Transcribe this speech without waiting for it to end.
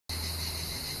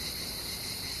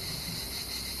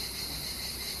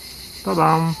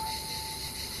Ta-da!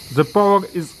 The power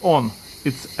is on.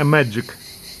 It's a magic.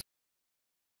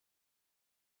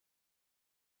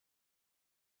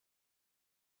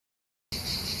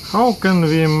 How can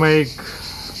we make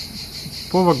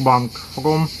power bank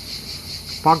from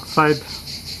Parkside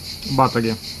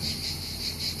battery?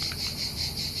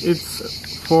 It's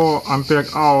 4 ampere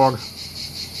hour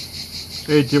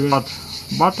 80 watt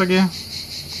battery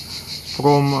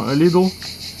from Lidl,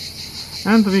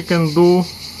 and we can do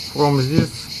from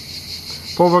this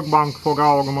power bank for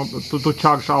our to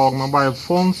charge our mobile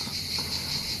phones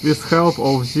with help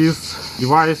of this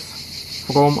device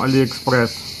from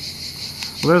AliExpress.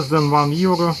 Less than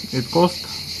 €1 it costs.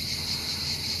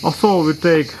 Also we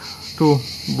take 2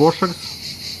 washers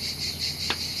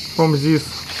from this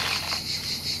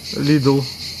Lidl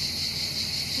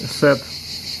set.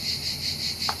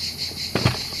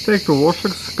 Take 2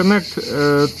 washers, connect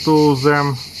to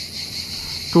them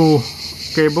 2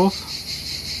 cables.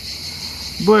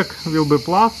 Black will be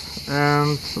plus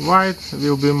and white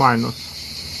will be minus.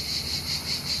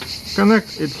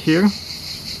 Connect it here.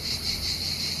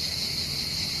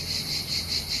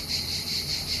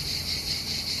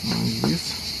 And this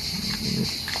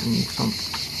we need some.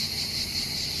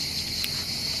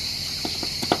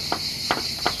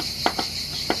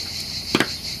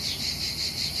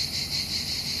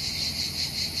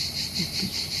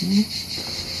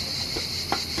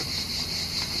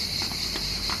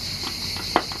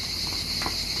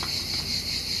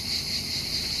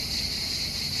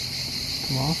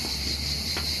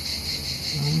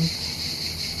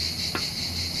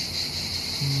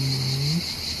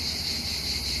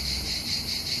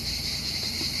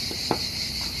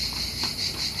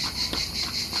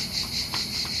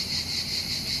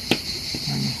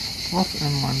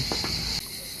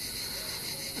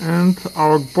 And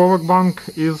our power bank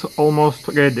is almost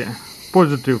ready.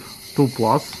 Positive 2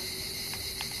 plus.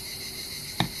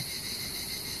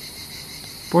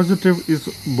 Positive is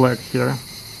black here.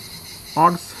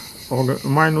 X or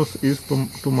minus is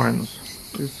to minus.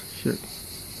 Is here.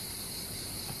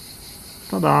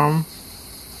 Ta-da!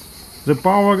 The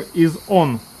power is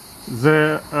on.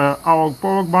 Our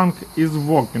power bank is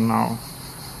working now.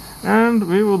 And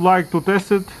we would like to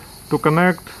test it to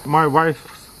connect my wife's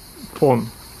phone.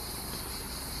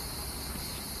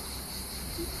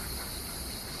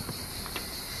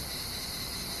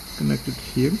 Connect it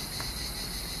here.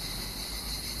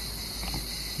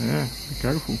 Yeah, be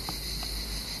careful.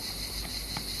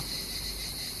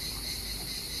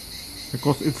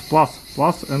 Because it's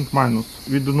plus and minus.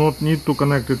 We do not need to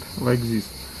connect it like this.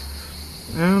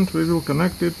 And we will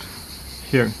connect it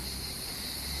here.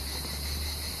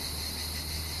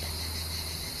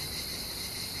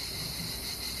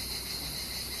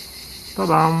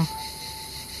 Ta-da!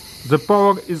 The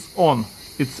power is on.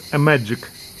 It's a magic.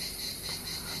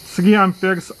 3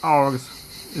 amperes hours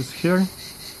is here.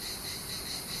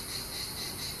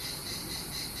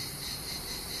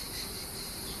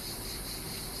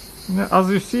 As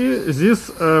you see, this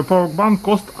power bank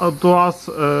cost to us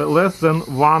less than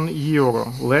 €1.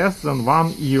 Less than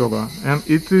 €1, and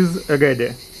it is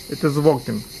ready. It is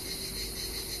working.